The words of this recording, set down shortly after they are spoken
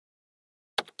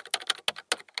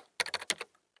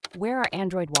Where are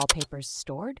Android wallpapers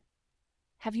stored?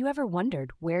 Have you ever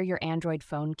wondered where your Android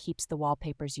phone keeps the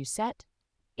wallpapers you set?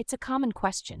 It's a common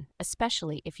question,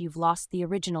 especially if you've lost the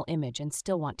original image and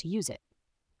still want to use it.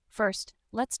 First,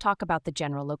 let's talk about the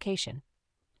general location.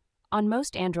 On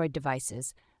most Android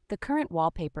devices, the current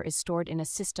wallpaper is stored in a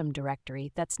system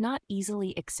directory that's not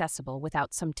easily accessible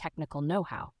without some technical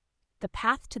know-how. The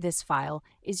path to this file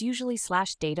is usually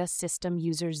 /data system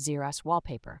users zeros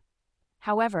wallpaper.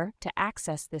 However, to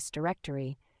access this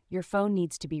directory, your phone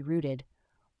needs to be rooted,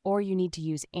 or you need to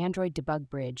use Android Debug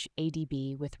Bridge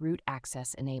 (ADB) with root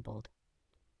access enabled.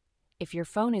 If your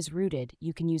phone is rooted,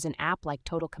 you can use an app like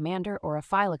Total Commander or a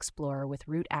file explorer with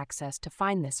root access to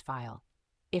find this file.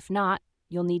 If not,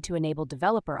 you'll need to enable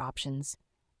developer options,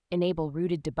 enable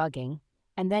rooted debugging,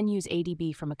 and then use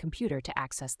ADB from a computer to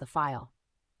access the file.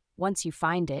 Once you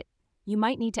find it, you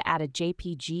might need to add a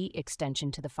JPG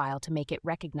extension to the file to make it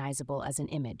recognizable as an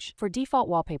image. For default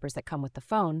wallpapers that come with the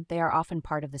phone, they are often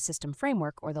part of the system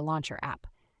framework or the launcher app.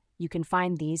 You can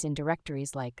find these in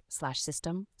directories like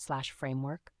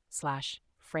 /system/framework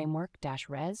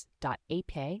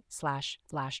 /framework-res.api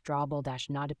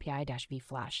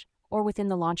 /drawable-nodapi-vflash, or within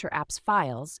the launcher app's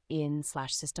files in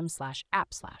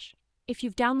 /system/app/. If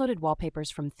you've downloaded wallpapers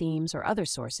from themes or other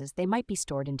sources, they might be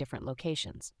stored in different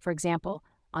locations. For example,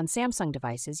 on Samsung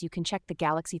devices, you can check the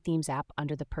Galaxy Themes app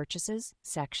under the Purchases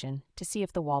section to see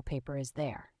if the wallpaper is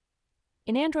there.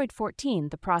 In Android 14,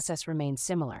 the process remains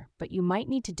similar, but you might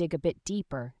need to dig a bit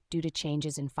deeper due to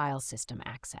changes in file system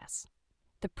access.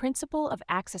 The principle of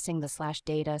accessing the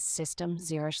 /data system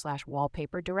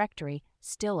 /wallpaper directory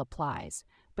still applies,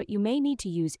 but you may need to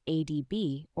use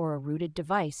ADB or a rooted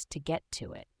device to get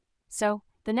to it. So,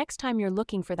 the next time you're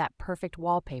looking for that perfect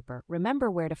wallpaper, remember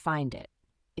where to find it.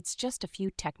 It's just a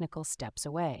few technical steps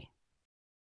away.